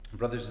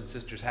Brothers and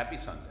sisters, happy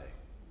Sunday.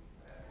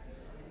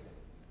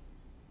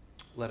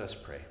 Let us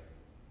pray.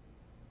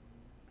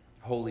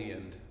 Holy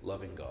and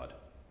loving God,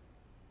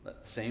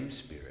 let the same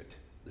Spirit,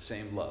 the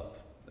same love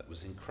that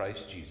was in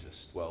Christ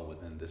Jesus dwell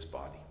within this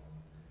body.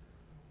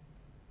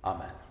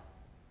 Amen.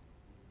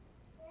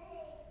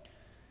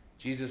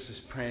 Jesus is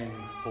praying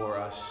for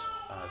us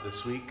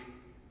this week,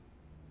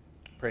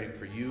 praying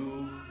for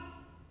you,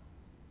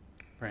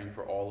 praying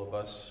for all of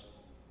us.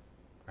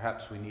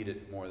 Perhaps we need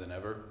it more than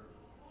ever.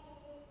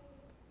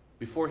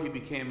 Before he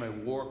became a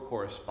war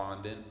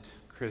correspondent,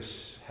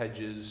 Chris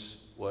Hedges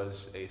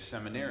was a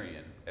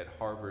seminarian at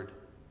Harvard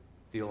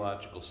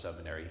Theological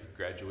Seminary. He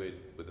graduated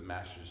with a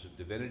Master's of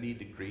Divinity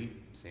degree,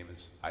 same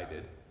as I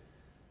did.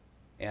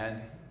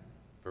 And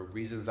for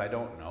reasons I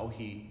don't know,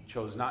 he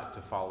chose not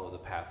to follow the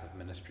path of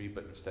ministry,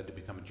 but instead to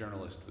become a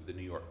journalist with the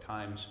New York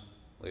Times,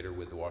 later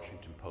with the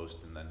Washington Post,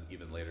 and then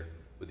even later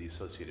with the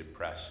Associated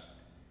Press.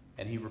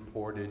 And he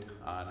reported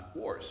on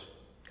wars,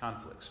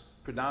 conflicts,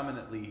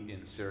 predominantly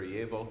in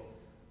Sarajevo,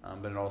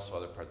 but in also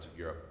other parts of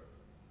Europe.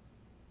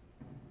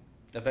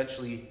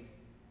 Eventually,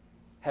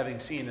 having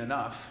seen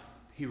enough,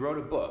 he wrote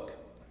a book,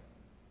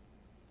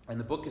 and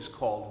the book is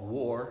called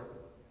War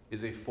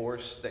is a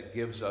Force That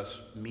Gives Us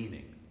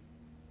Meaning.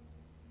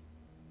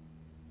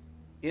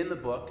 In the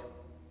book,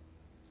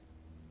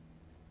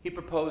 he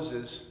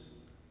proposes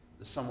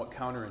the somewhat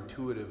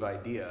counterintuitive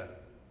idea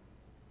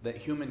that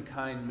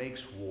humankind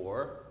makes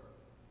war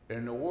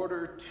in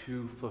order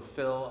to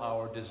fulfill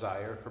our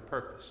desire for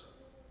purpose.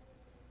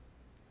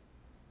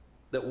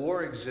 That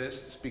war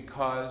exists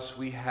because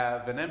we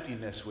have an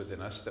emptiness within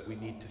us that we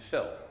need to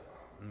fill.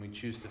 And we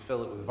choose to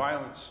fill it with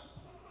violence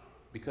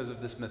because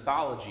of this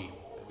mythology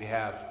that we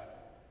have,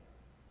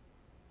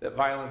 that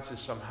violence is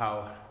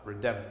somehow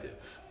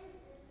redemptive.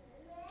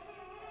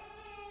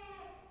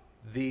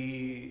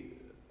 The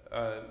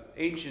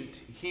ancient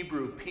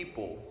Hebrew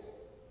people,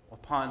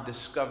 upon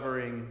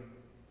discovering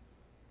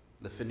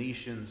the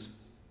Phoenicians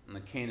and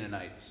the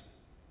Canaanites,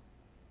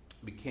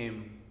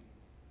 became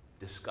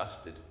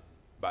disgusted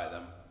by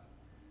them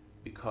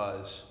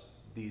because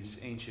these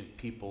ancient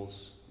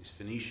peoples, these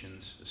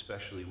Phoenicians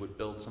especially, would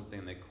build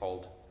something they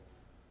called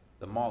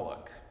the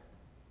Moloch.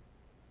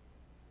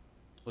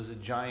 It was a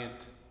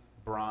giant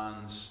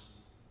bronze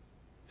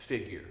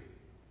figure,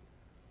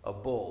 a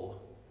bull,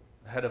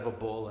 the head of a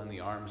bull and the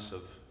arms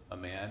of a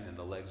man and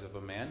the legs of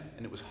a man,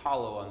 and it was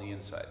hollow on the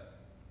inside.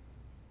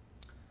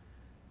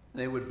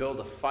 They would build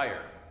a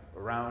fire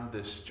around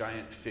this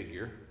giant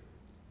figure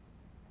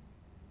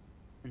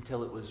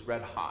until it was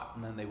red hot,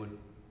 and then they would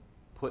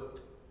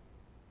put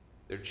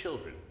their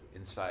children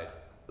inside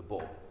the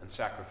bull and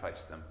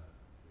sacrifice them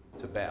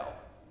to Baal.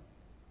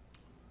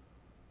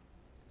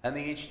 And the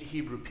ancient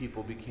Hebrew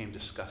people became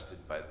disgusted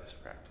by this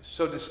practice.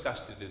 So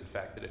disgusted, in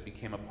fact, that it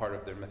became a part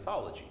of their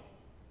mythology.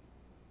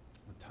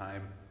 The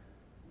time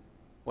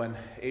when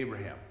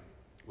Abraham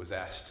was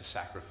asked to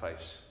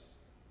sacrifice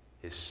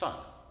his son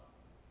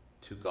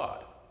to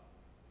God,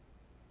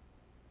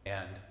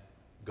 and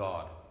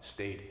God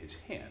stayed his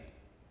hand,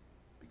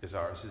 because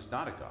ours is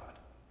not a God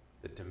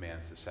that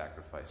demands the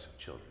sacrifice of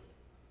children.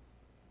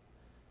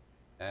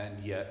 And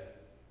yet,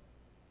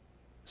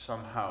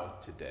 somehow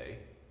today,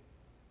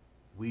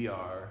 we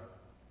are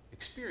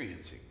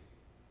experiencing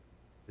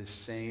this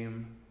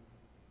same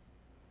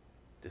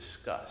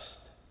disgust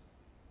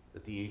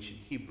that the ancient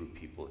Hebrew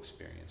people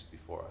experienced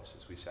before us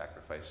as we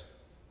sacrifice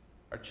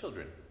our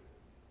children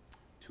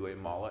to a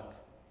Moloch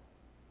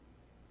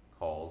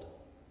called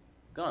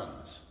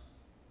guns.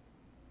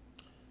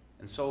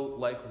 And so,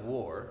 like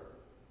war,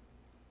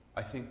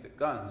 I think that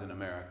guns in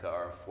America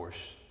are a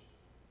force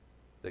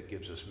that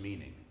gives us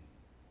meaning.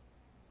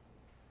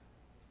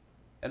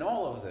 And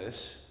all of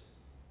this,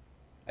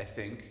 I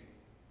think,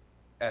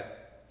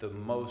 at the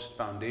most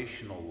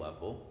foundational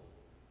level,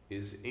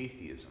 is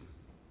atheism.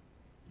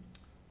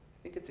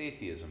 I think it's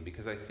atheism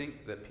because I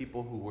think that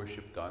people who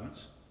worship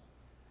guns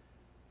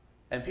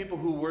and people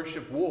who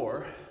worship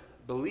war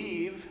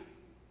believe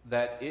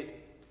that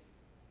it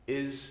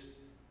is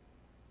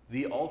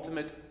the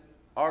ultimate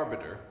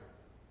arbiter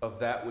of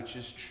that which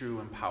is true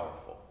and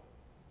powerful.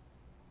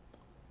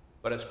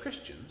 But as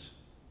Christians,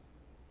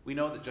 we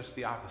know that just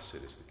the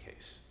opposite is the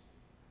case.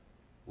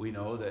 We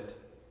know that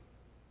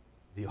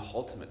the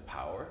ultimate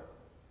power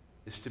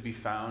is to be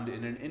found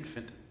in an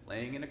infant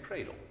laying in a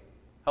cradle,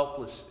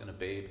 helpless in a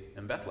babe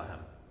in Bethlehem,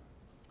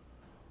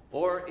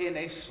 or in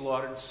a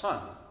slaughtered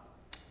son,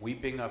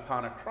 weeping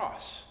upon a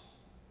cross,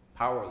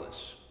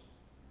 powerless.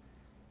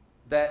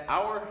 That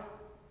our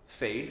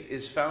faith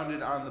is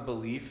founded on the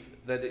belief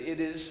that it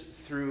is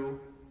through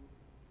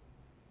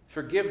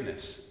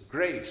forgiveness,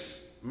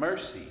 grace,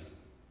 mercy,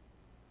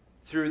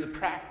 through the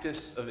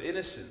practice of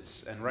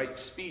innocence and right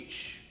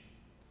speech,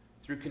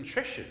 through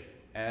contrition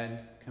and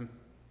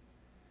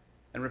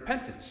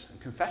repentance and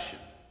confession,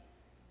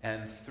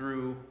 and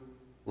through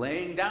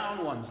laying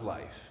down one's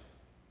life,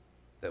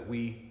 that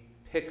we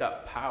pick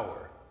up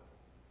power,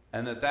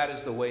 and that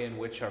is the way in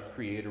which our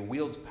Creator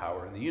wields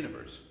power in the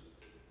universe.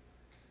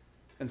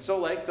 And so,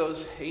 like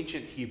those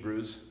ancient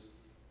Hebrews,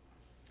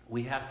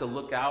 we have to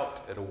look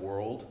out at a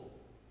world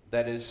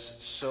that is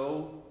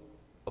so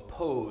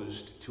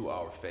opposed to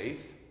our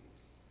faith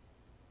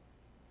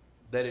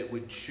that it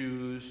would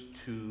choose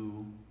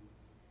to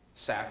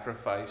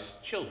sacrifice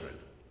children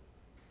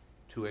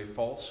to a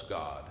false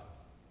god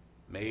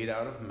made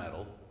out of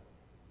metal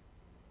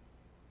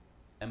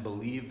and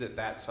believe that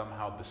that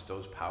somehow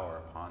bestows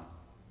power upon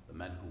the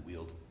men who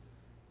wield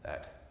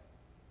that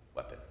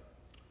weapon.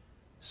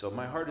 So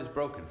my heart is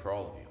broken for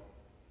all of you.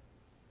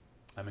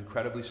 I'm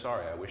incredibly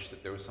sorry. I wish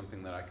that there was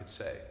something that I could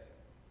say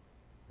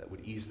that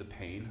would ease the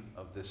pain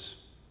of this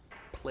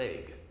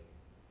plague,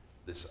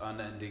 this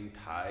unending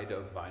tide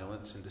of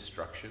violence and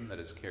destruction that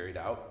is carried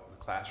out in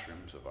the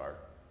classrooms of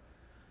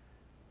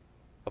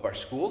our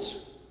schools.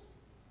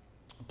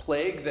 A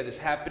plague that is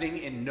happening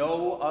in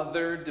no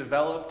other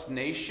developed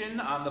nation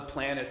on the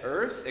planet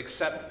Earth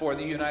except for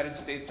the United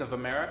States of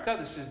America.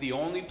 This is the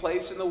only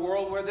place in the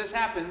world where this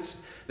happens.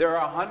 There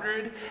are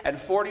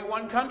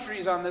 141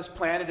 countries on this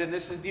planet, and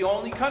this is the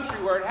only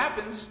country where it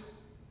happens.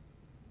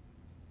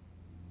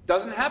 It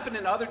doesn't happen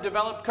in other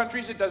developed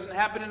countries. It doesn't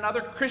happen in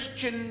other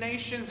Christian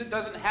nations. It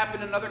doesn't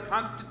happen in other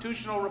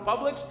constitutional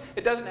republics.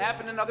 It doesn't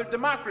happen in other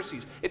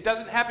democracies. It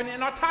doesn't happen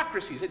in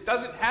autocracies. It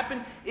doesn't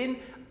happen in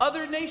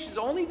other nations.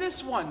 Only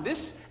this one,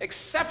 this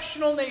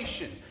exceptional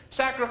nation,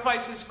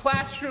 sacrifices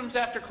classrooms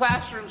after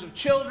classrooms of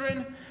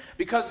children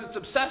because it's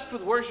obsessed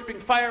with worshiping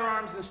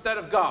firearms instead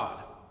of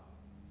God.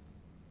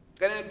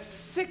 And it's a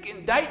sick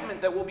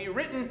indictment that will be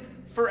written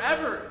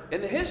forever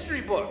in the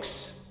history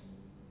books.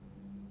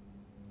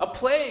 A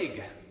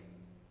plague.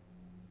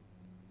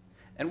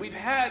 And we've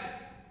had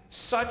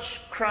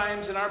such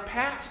crimes in our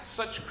past,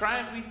 such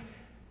crimes.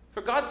 For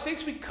God's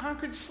sakes, we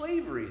conquered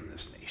slavery in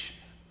this nation.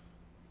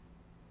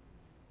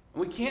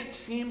 We can't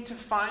seem to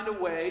find a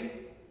way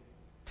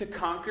to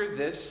conquer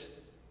this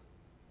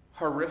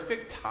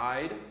horrific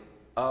tide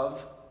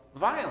of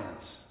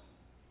violence.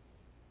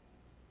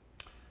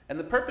 And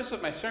the purpose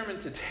of my sermon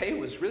today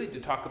was really to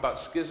talk about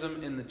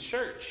schism in the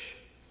church.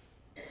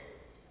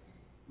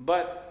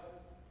 But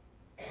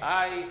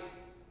I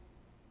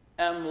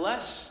am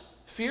less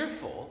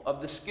fearful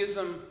of the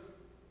schism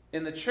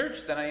in the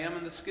church than I am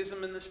in the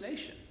schism in this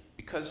nation.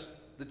 Because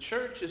the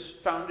church is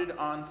founded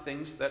on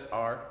things that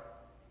are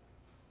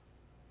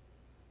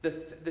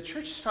The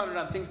church is founded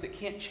on things that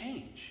can't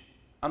change,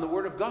 on the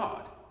Word of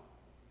God.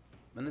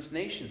 And this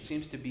nation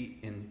seems to be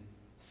in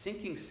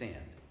sinking sand.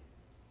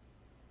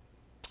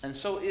 And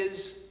so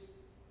is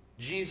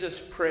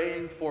Jesus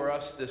praying for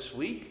us this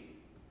week?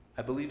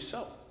 I believe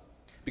so.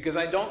 Because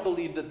I don't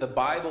believe that the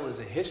Bible is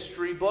a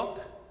history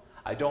book.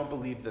 I don't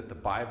believe that the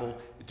Bible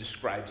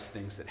describes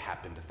things that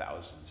happened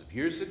thousands of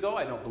years ago.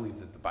 I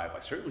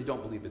certainly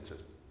don't believe it's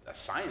a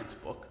science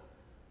book.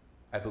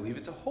 I believe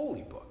it's a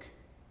holy book.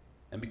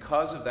 And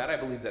because of that, I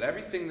believe that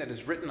everything that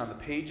is written on the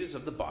pages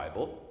of the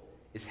Bible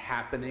is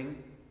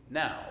happening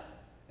now.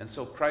 And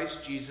so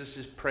Christ Jesus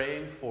is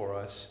praying for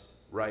us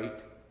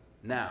right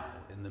now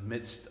in the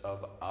midst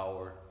of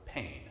our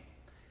pain.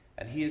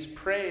 And he is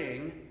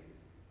praying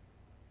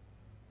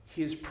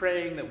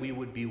that we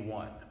would be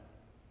one,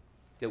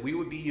 that we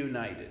would be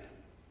united.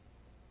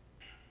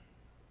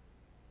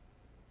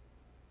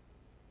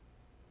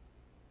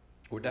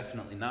 We're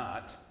definitely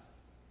not.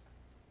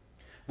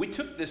 We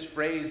took this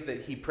phrase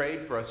that he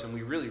prayed for us and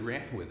we really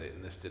ran with it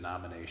in this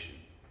denomination.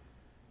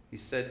 He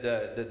said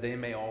that they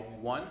may all be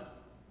one.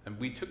 And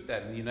we took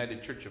that in the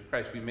United Church of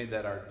Christ. We made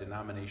that our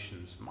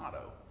denomination's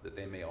motto, that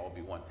they may all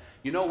be one.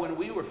 You know, when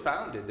we were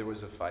founded, there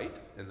was a fight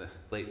in the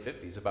late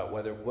 50s about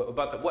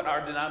what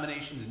our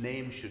denomination's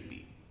name should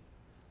be.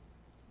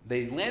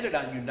 They landed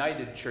on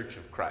United Church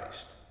of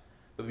Christ.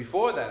 But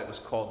before that, it was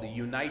called the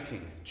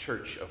Uniting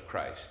Church of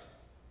Christ.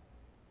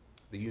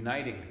 The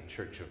Uniting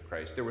Church of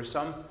Christ. There were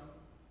some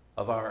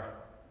of our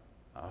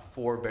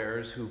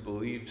forebears who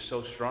believed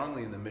so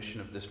strongly in the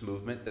mission of this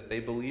movement that they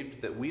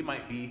believed that we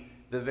might be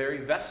the very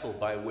vessel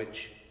by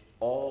which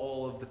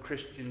all of the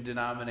Christian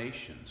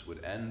denominations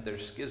would end their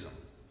schism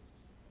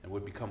and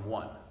would become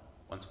one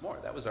once more.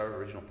 That was our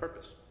original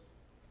purpose.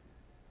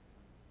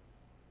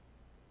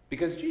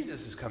 Because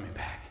Jesus is coming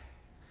back.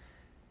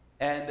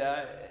 And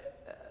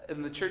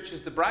the church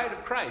is the bride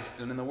of Christ.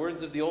 And in the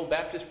words of the old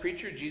Baptist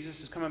preacher, Jesus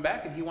is coming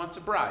back and he wants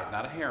a bride,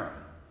 not a harem.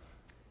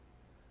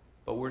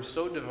 But we're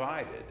so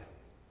divided.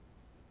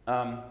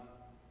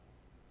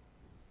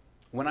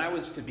 When I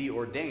was to be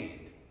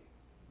ordained,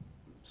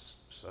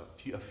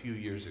 a few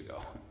years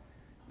ago,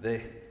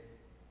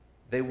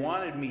 they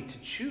wanted me to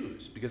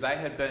choose, because I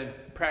had been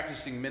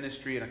practicing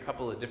ministry in a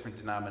couple of different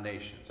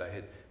denominations. I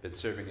had been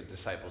serving at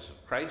Disciples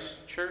of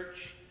Christ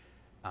Church,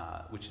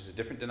 which is a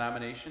different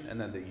denomination, and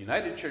then the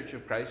United Church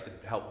of Christ had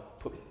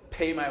helped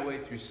pay my way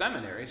through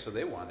seminary, so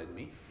they wanted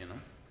me, you know.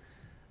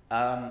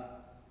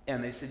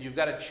 And they said, you've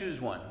got to choose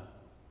one,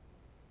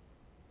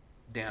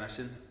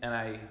 Danison, and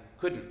I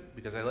couldn't,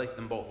 because I liked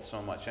them both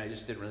so much, and I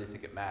just didn't really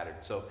think it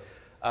mattered. So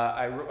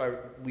I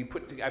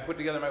put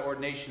together my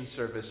ordination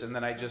service, and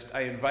then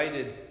I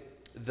invited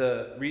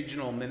the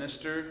regional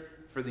minister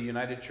for the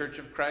United Church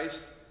of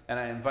Christ and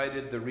I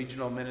invited the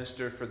regional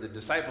minister for the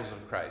Disciples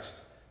of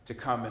Christ to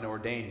come and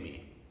ordain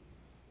me.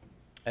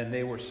 And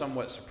they were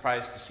somewhat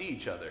surprised to see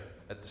each other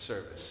at the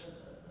service.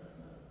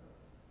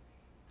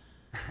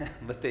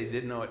 But they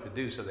didn't know what to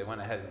do, so they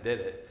went ahead and did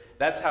it.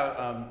 That's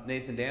how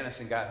Nathan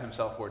Dannison got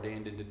himself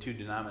ordained into 2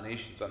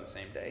 denominations on the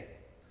same day.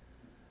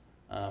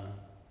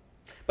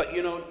 But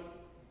you know,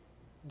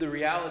 the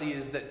reality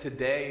is that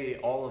today,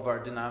 all of our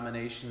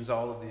denominations,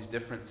 all of these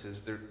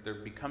differences, they're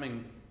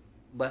becoming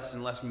less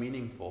and less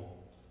meaningful.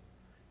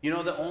 You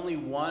know that only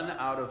 1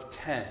 out of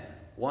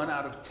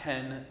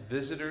 10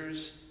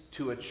 visitors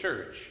to a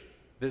church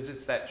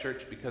visits that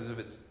church because of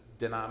its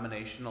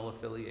denominational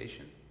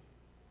affiliation?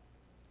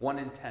 1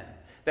 in 10.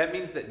 That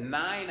means that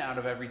 9 out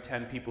of every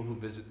 10 people who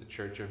visit the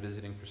church are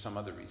visiting for some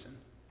other reason.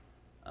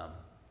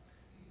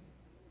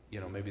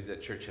 Maybe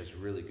that church has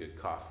really good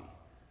coffee.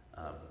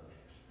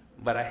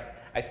 But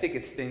I think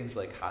it's things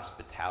like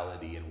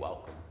hospitality and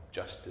welcome,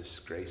 justice,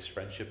 grace,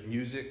 friendship,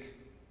 music,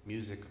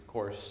 of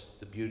course,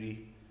 the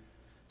beauty.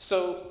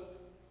 So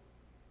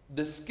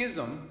the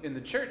schism in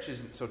the church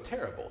isn't so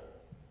terrible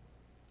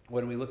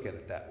when we look at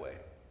it that way.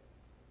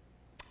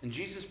 And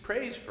Jesus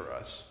prays for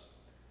us.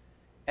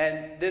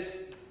 And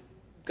this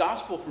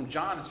gospel from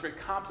John is very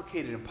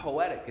complicated and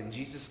poetic, and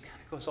Jesus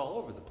kind of goes all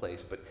over the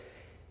place. But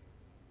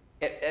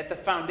at the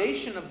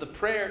foundation of the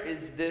prayer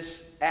is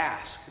this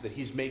ask that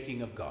he's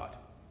making of God.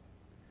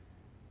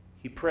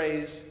 He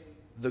prays,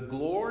 "The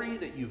glory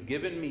that you've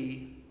given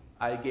me,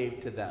 I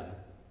gave to them,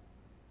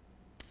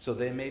 so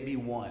they may be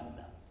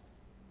one."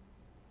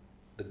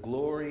 The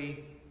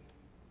glory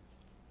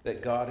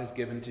that God has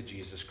given to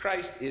Jesus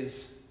Christ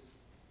is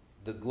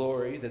the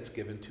glory that's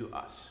given to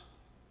us,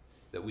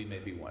 that we may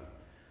be one.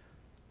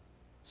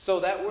 So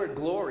that word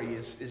glory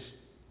is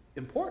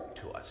important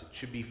to us. It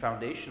should be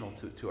foundational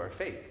to our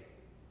faith.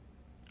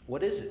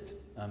 What is it?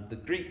 The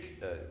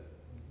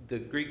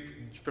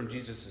Greek from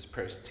Jesus'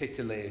 prayers,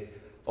 tetele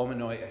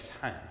omenoi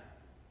eshan,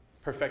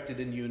 perfected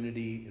in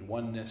unity, in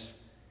oneness.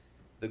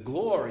 The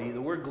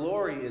word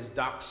glory is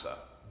doxa.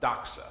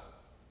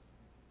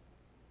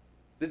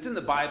 It's in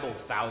the Bible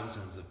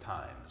thousands of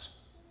times.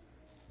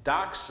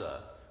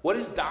 Doxa. What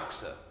is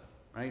doxa?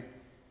 Right?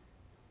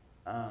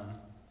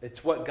 Doxa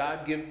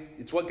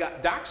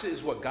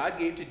is what God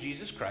gave to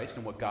Jesus Christ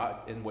and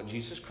what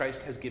Jesus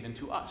Christ has given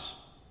to us.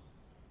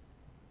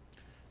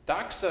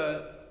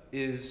 Doxa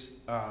is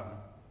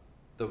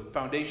the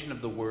foundation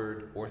of the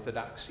word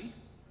orthodoxy.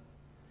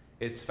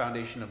 It's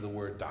foundation of the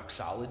word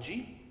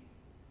doxology.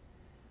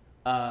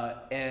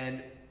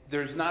 And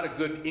there's not a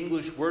good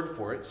English word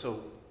for it,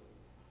 so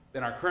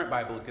in our current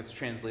Bible it gets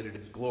translated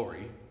as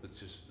glory. It's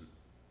just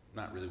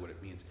not really what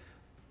it means.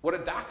 What a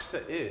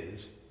doxa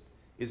is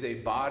a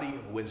body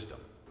of wisdom.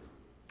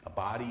 A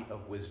body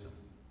of wisdom.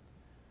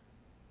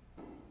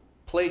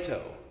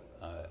 Plato,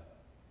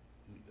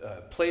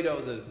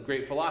 the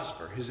great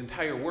philosopher, his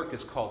entire work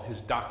is called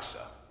his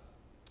doxa.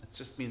 It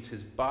just means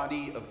his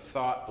body of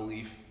thought,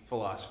 belief,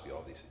 philosophy,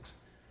 all these things.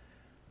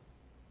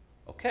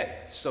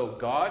 Okay, so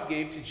God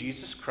gave to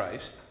Jesus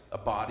Christ a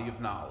body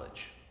of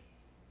knowledge.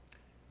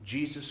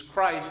 Jesus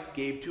Christ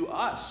gave to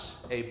us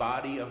a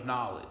body of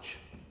knowledge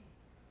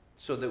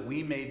so that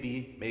we may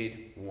be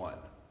made one.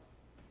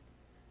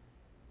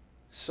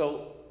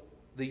 So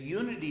the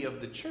unity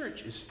of the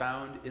church is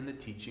found in the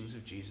teachings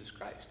of Jesus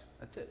Christ.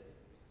 That's it.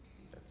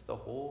 That's the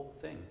whole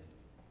thing.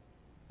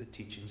 The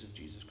teachings of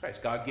Jesus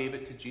Christ. God gave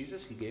it to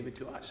Jesus. He gave it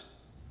to us.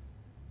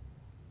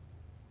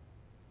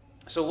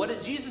 So what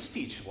did Jesus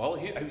teach? Well,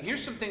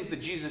 here's some things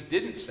that Jesus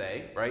didn't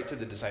say, right, to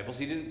the disciples.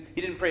 He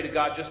didn't pray to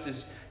God just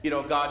as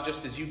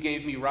you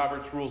gave me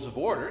Robert's Rules of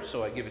Order,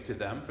 so I give it to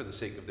them for the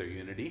sake of their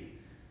unity.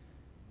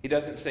 He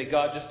doesn't say,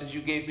 God, just as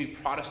you gave me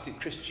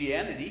Protestant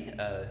Christianity.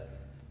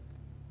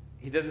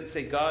 He doesn't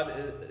say, God,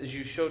 as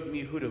you showed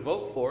me who to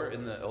vote for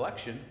in the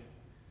election.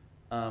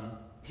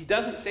 He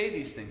doesn't say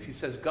these things. He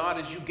says, God,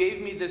 as you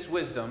gave me this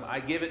wisdom, I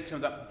give it to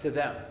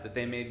them, that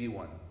they may be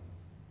one.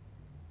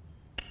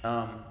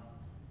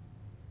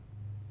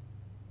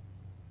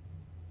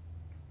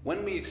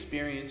 When we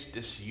experience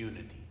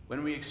disunity,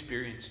 when we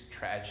experience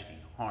tragedy,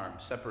 harm,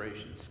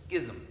 separation,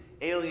 schism,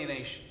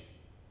 alienation,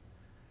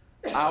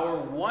 our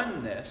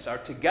oneness, our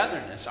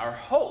togetherness, our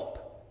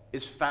hope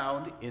is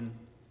found in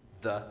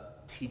the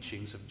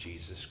teachings of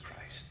Jesus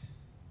Christ.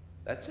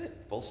 That's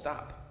it, full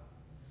stop.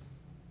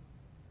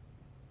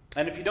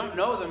 And if you don't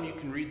know them, you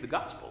can read the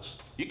Gospels.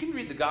 You can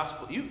read the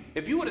Gospel.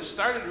 If you would have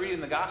started reading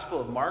the Gospel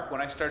of Mark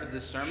when I started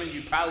this sermon,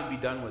 you'd probably be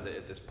done with it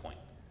at this point.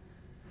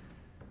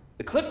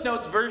 The Cliff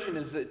Notes version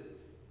is that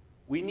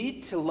we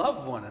need to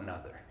love one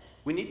another.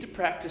 We need to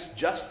practice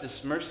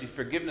justice, mercy,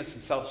 forgiveness,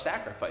 and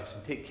self-sacrifice,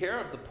 and take care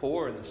of the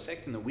poor and the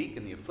sick and the weak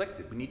and the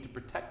afflicted. We need to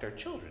protect our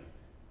children.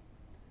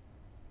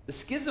 The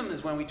schism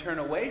is when we turn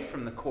away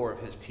from the core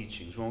of his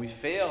teachings, when we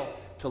fail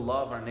to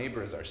love our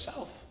neighbor as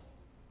ourselves.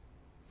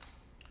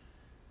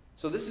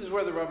 So this is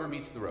where the rubber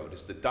meets the road.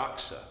 It's the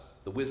doxa,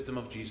 the wisdom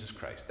of Jesus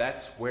Christ.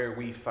 That's where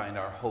we find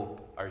our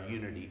hope, our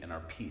unity, and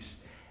our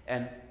peace.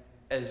 And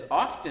as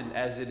often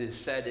as it is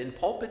said in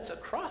pulpits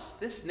across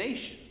this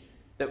nation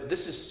that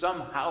this is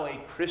somehow a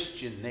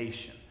Christian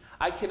nation.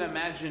 I can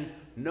imagine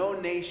no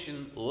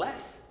nation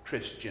less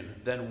Christian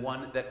than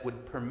one that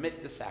would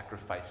permit the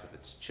sacrifice of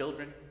its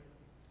children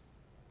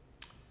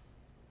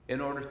in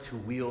order to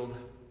wield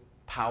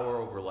power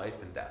over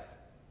life and death,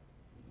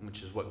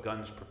 which is what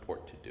guns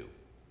purport to do.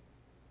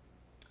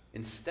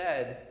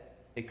 Instead,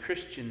 a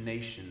Christian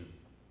nation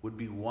would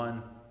be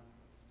one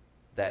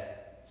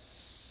that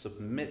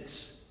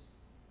submits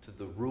to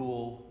the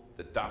rule,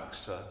 the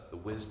doxa, the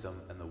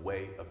wisdom, and the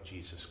way of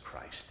Jesus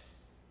Christ.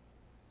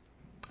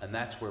 And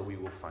that's where we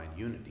will find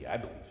unity, I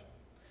believe.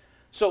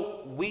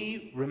 So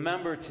we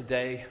remember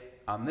today,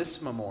 on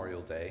this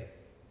Memorial Day,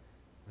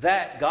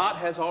 that God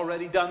has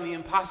already done the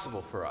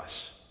impossible for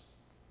us.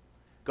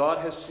 God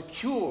has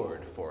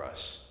secured for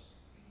us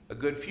a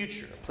good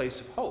future, a place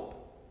of hope.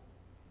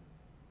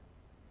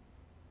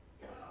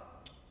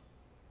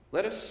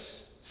 Let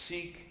us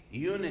seek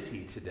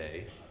unity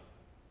today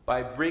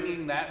by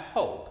bringing that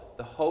hope,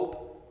 the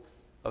hope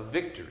of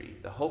victory,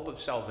 the hope of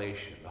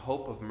salvation, the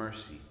hope of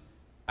mercy,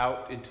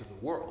 out into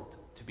the world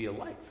to be a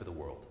light for the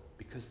world,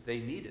 because they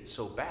need it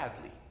so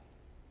badly.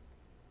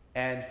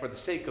 And for the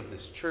sake of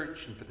this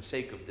church, and for the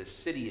sake of this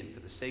city, and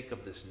for the sake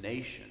of this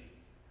nation,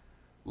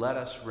 let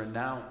us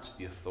renounce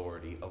the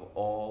authority of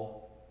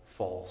all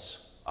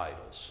false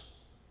idols,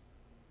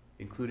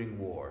 including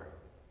war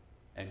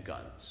and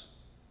guns.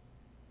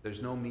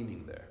 There's no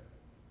meaning there.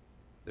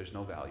 There's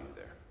no value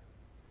there.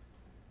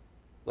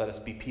 Let us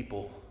be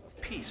people of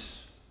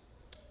peace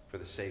for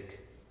the sake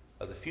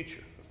of the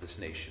future of this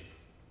nation.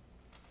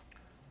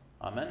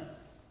 Amen.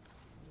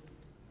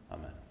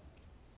 Amen.